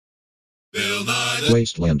Bill Nye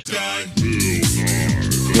Wasteland. Guy.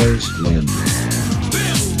 Wasteland.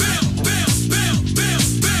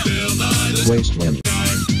 Bill Nye Wasteland. Guy.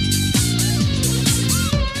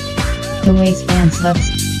 The Wasteland sucks.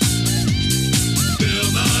 Bill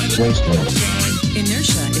Nye Wasteland. Guy.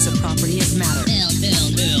 Inertia is a property of matter.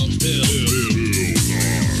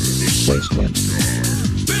 Wasteland.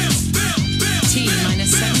 T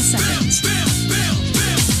minus 7 seconds.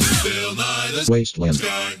 Bill Nye the Wasteland.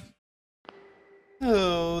 Guy.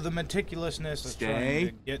 Oh, the meticulousness of trying Stay.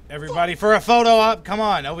 to get everybody for a photo op. Come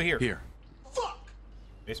on, over here. Here.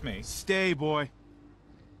 Face me. Stay, boy.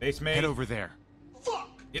 Face me. Head over there.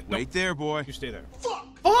 Yeah, no, Wait there, boy. you stay there.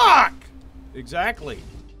 Fuck! Exactly.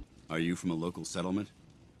 Are you from a local settlement?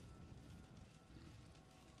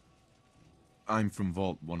 I'm from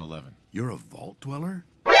Vault 111. You're a vault dweller?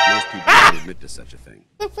 Most people don't admit to such a thing.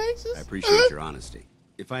 The faces. I appreciate your honesty.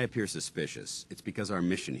 If I appear suspicious, it's because our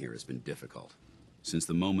mission here has been difficult. Since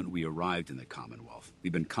the moment we arrived in the Commonwealth,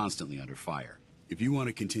 we've been constantly under fire. If you want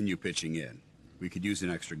to continue pitching in, we could use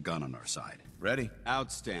an extra gun on our side. Ready?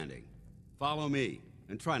 Outstanding. Follow me,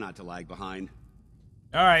 and try not to lag behind.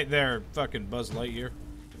 All right, there, fucking Buzz Lightyear.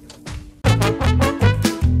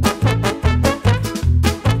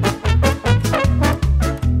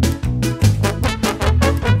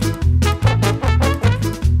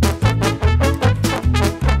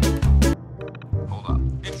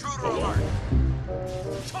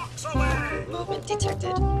 Movement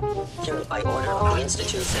detected. Carried by order of the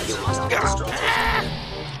Institute, you must be destroyed.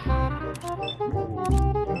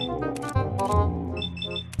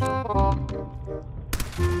 God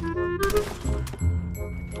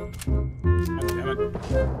damn it.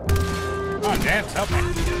 Come on, Danse, help me.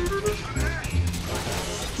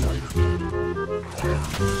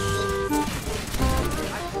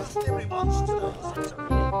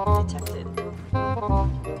 Detected.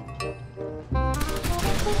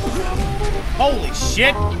 Holy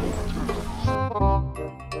shit!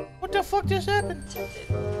 What the fuck just happened?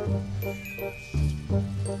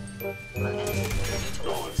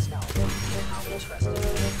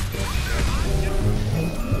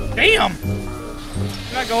 Damn!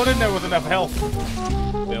 I'm not going in there with enough health.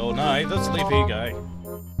 Bill Nye, the sleepy guy.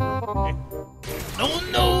 No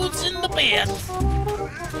notes in the bed.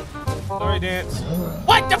 Sorry, Danse.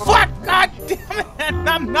 What the fuck? God damn it!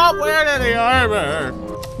 I'm not wearing any armor.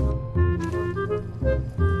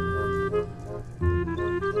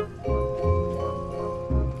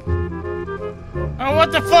 Oh,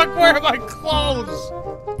 what the fuck? Where are my clothes?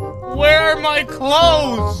 Where are my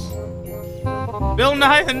clothes? Bill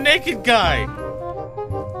Nye the naked guy.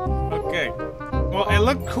 Okay. Well, it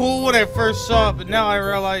looked cool when I first saw it, but now I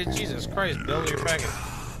realize, Jesus Christ, Bill, you're back.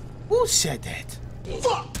 Who said that?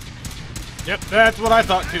 Fuck. Yep, that's what I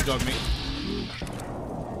thought too, Dogmeat.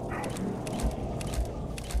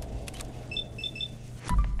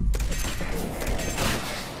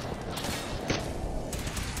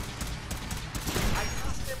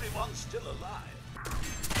 Everyone's still alive.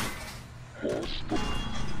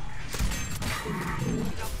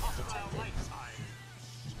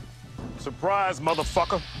 Surprise,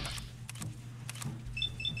 motherfucker.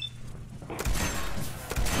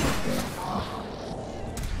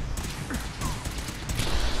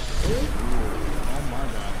 Oh my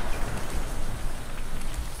god.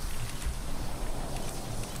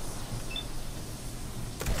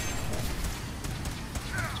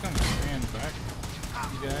 Just gonna stand back.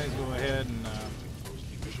 You guys go ahead and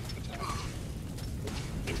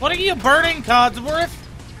what are you burning, Codsworth?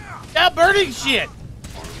 Stop burning shit!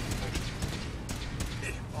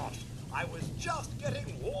 I was just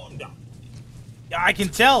getting warmed up. Yeah, I can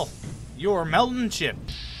tell. You're melting shit.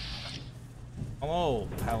 Hello,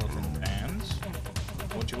 Paladin fans.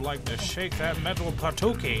 Would you like to shake that metal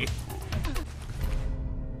patookie?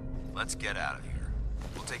 Let's get out of here.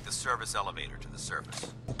 We'll take the service elevator to the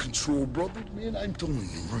surface. Control, brother, man, I'm telling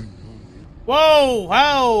you right now, man. Whoa!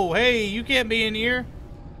 Whoa! Hey, you can't be in here.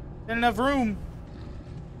 Not enough room.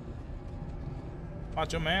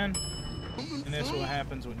 Macho man. And that's what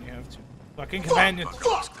happens when you have two fucking companions. Our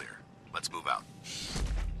coast's clear. Let's move out.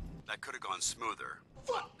 That could have gone smoother.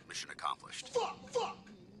 Mission accomplished.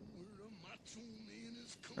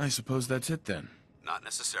 I suppose that's it then. Not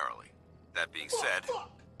necessarily. That being said,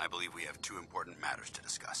 I believe we have two important matters to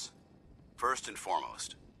discuss. First and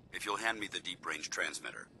foremost, if you'll hand me the deep-range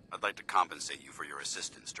transmitter, I'd like to compensate you for your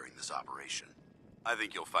assistance during this operation. I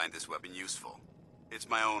think you'll find this weapon useful. It's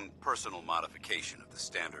my own personal modification of the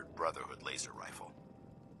standard Brotherhood laser rifle.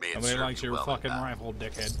 May it Nobody serve likes you your well fucking in battle. rifle,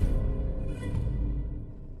 dickhead.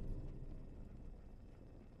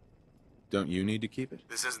 Don't you need to keep it?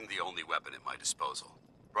 This isn't the only weapon at my disposal.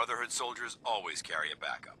 Brotherhood soldiers always carry a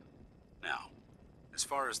backup. Now, as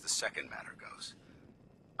far as the second matter goes,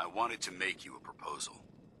 I wanted to make you a proposal.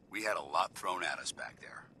 We had a lot thrown at us back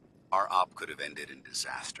there. Our op could have ended in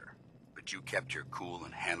disaster, but you kept your cool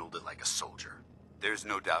and handled it like a soldier. There's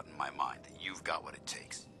no doubt in my mind that you've got what it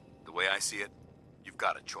takes. The way I see it, you've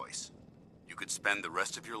got a choice. You could spend the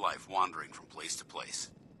rest of your life wandering from place to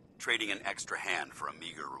place, trading an extra hand for a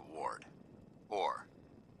meager reward. Or,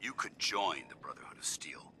 you could join the Brotherhood of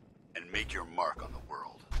Steel and make your mark on the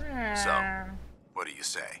world. So, what do you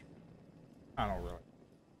say? I don't really.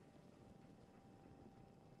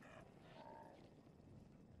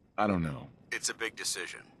 I don't know. It's a big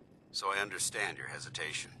decision, so I understand your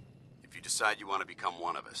hesitation. If you decide you want to become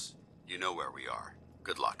one of us, you know where we are.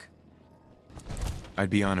 Good luck. I'd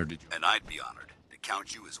be honored to... And I'd be honored to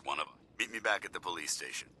count you as one of them. Meet me back at the police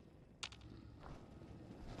station.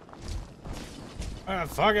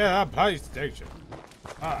 Fuck it, that police station.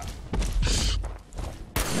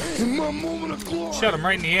 My moment of glory. Shut him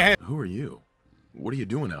right in the head. Who are you? What are you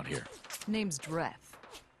doing out here? Name's Dreth.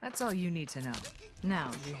 That's all you need to know.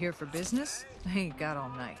 Now, you're here for business? I ain't got all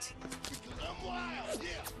night.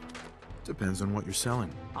 Depends on what you're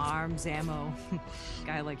selling. Arms, ammo.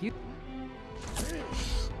 Guy like you.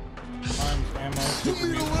 Arms, ammo, super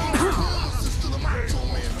mutant.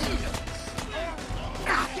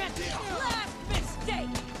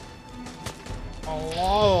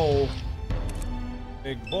 Hello,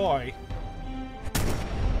 big boy.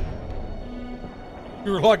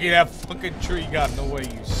 You were lucky that fucking tree got in the way,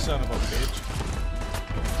 you son of a bitch.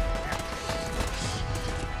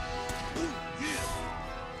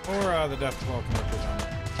 Or the Deathclaw commercials on it.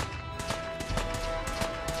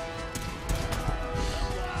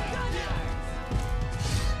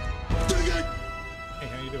 Hey,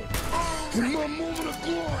 how you doing? My moment of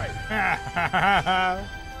glory.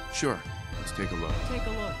 Sure. Let's take a look. Take a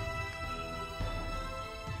look.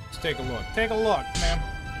 Let's take a look. Take a look, ma'am.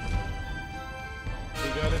 What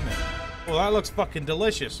we got in there? Well, that looks fucking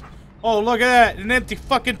delicious. Oh, look at that. An empty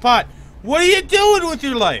fucking pot. What are you doing with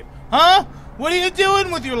your life? Huh? What are you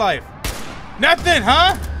doing with your life? Nothing,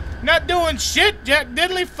 huh? Not doing shit, Jack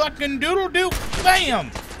Diddley fucking doodle doo.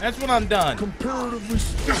 Bam! That's what I'm done. Comparatively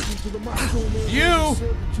speaking to the Macho man. You!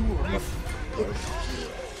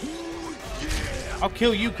 I'll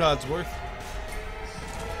kill you, Codsworth.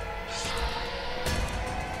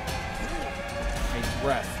 A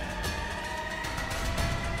breath.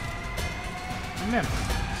 Remember,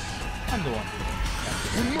 I'm the one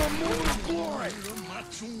In my moment of glory, the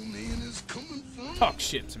Macho man is coming from. talk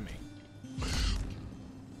shit to me.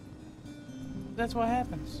 That's what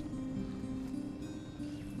happens.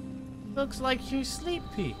 Looks like you're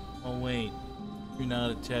sleepy. Oh wait, you're not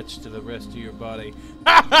attached to the rest of your body.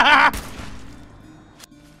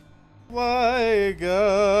 My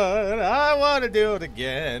God, I want to do it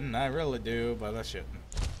again. I really do, but I shouldn't.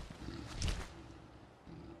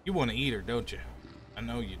 You want to eat her, don't you? I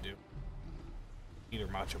know you do. Eat her,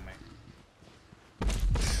 Macho Man.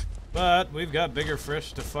 But we've got bigger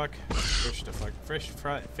fish to fuck. Fish to fuck. Fish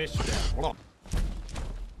to...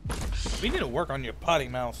 We need to work on your potty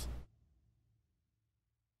mouth.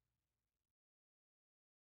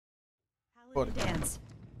 Paladin Danse.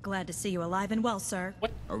 Glad to see you alive and well, sir.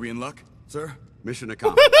 What? Are we in luck, sir? Mission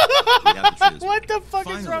accomplished. We have the transmitter. What the fuck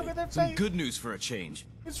Finally, is wrong with that some face? good news for a change.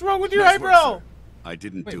 What's wrong with your Nice work, eyebrow? sir. I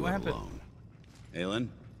didn't Wait, do what it happened? alone. Aylin,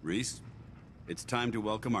 Reese, it's time to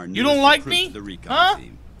welcome our You newest don't like recruit me? to the recon Huh?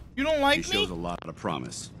 team. You don't like He me? shows a lot of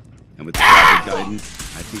promise, and with the proper guidance,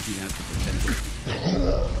 I think he has the potential.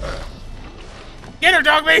 Get her,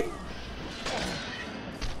 Dogmeat!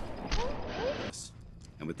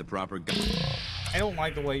 And with the proper guidance, I don't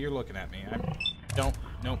like the way you're looking at me. I don't.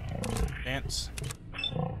 Nope. Dance.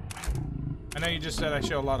 I know you just said I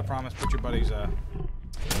show a lot of promise, but your buddies, you're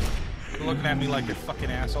looking at me like a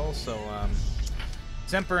fucking asshole, so,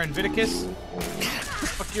 Semper and Viticus,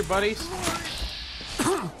 fuck your buddies.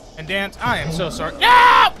 And Danse, I am so sorry.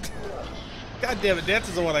 No! God damn it, Danse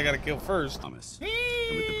is the one I gotta kill first. promise.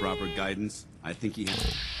 And with the proper guidance, I think he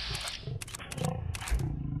has.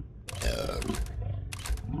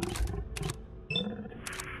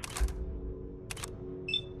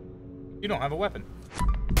 You don't have a weapon.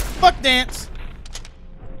 Fuck Danse!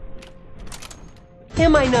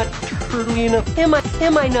 Am I not turtly enough? Am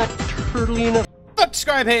I not turtly enough? Fuck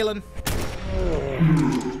Scribe Halen!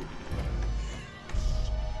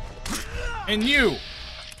 And you!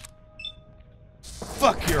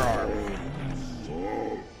 Fuck your arm.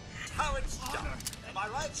 How it's done. Am I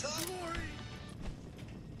right, sir?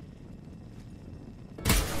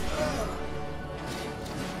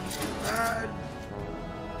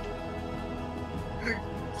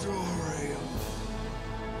 story,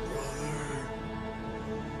 brother.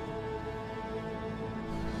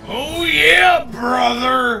 Oh yeah,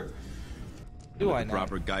 brother! Do I With know?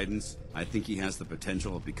 proper guidance, I think he has the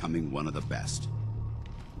potential of becoming one of the best.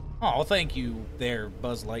 Oh, thank you there,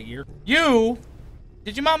 Buzz Lightyear. You!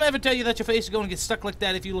 Did your mom ever tell you that your face is going to get stuck like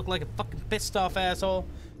that if you look like a fucking pissed off asshole?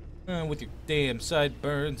 With your damn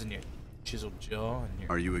sideburns and your chiseled jaw and your...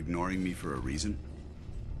 Are you ignoring me for a reason?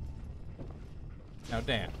 Now,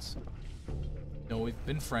 Danse. You know we've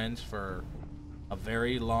been friends for a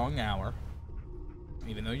very long hour.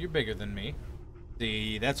 Even though you're bigger than me.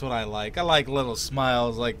 See, that's what I like. I like little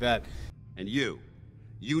smiles like that. And you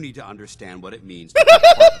need to understand what it means to be part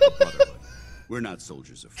of the Brotherhood. We're not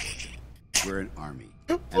soldiers of fortune. We're an army.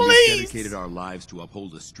 And we've dedicated our lives to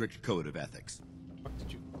uphold a strict code of ethics. What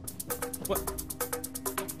did you... What?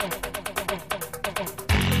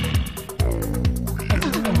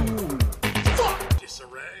 Fuck!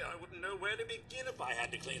 Disarray. I wouldn't know where to begin if I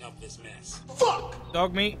had to clean up this mess. Fuck!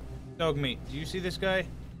 Dogmeat? Dogmeat, do you see this guy?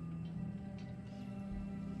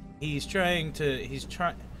 He's trying...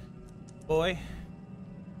 Boy.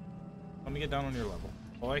 Let me get down on your level.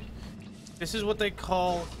 Boy. This is what they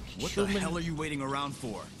call... What the hell are you waiting around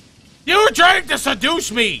for? You were trying to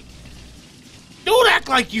seduce me! Don't act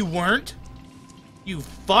like you weren't! You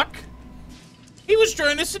fuck! He was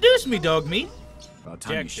trying to seduce me, Dogmeat. About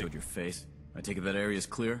time you showed your face. I take it that area's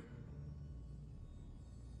clear?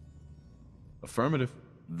 Affirmative.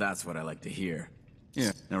 That's what I like to hear.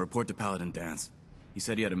 Yeah. Now report to Paladin Danse. He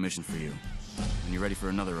said he had a mission for you. When you're ready for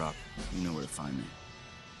another op, you know where to find me.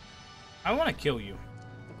 I want to kill you.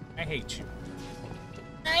 I hate you.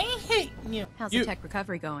 I hate you. How's the tech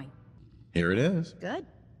recovery going? Here it is. Good.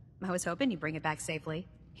 I was hoping you'd bring it back safely.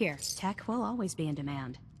 Here, tech will always be in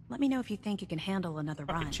demand. Let me know if you think you can handle another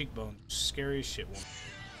Fucking run. cheekbone. Scary as shit.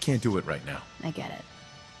 Can't do it right now. I get it.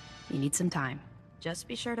 You need some time. Just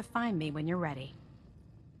be sure to find me when you're ready.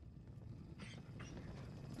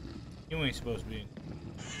 You ain't supposed to be.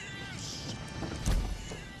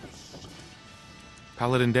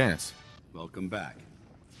 Paladin Danse. Welcome back.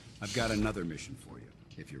 I've got another mission for you,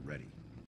 if you're ready.